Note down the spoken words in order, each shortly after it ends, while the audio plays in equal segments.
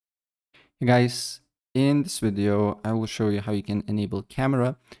Hey guys, in this video I will show you how you can enable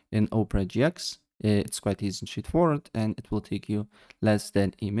camera in Opera GX. It's quite easy and straightforward, and it will take you less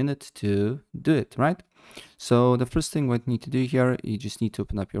than a minute to do it, right? So the first thing what you need to do here, you just need to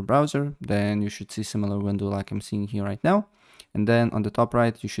open up your browser. Then you should see similar window like I'm seeing here right now. And then on the top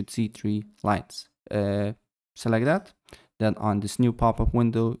right, you should see three lines. Select that. Then on this new pop-up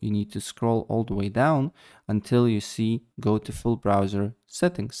window, you need to scroll all the way down until you see go to full browser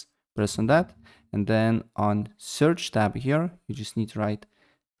settings. Press on that, and then on search tab here, you just need to write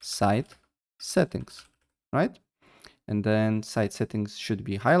site settings, right? And then site settings should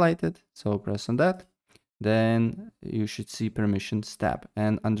be highlighted, so press on that. Then you should see permissions tab,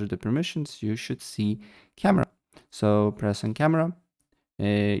 and under the permissions you should see camera. So press on camera.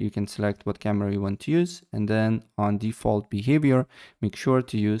 You can select what camera you want to use, and then on default behavior, make sure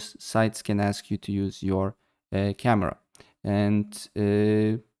to use sites can ask you to use your camera. And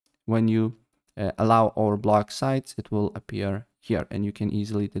when you allow or block sites, it will appear here, and you can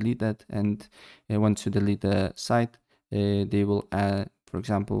easily delete that. And once you delete the site, they will for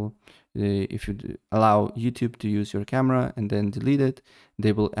example, if you allow YouTube to use your camera and then delete it,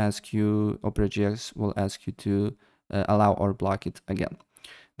 they will ask you, Opera GX will ask you to allow or block it again.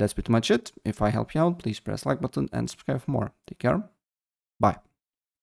 That's pretty much it. If I help you out, please press like button and subscribe for more. Take care. Bye.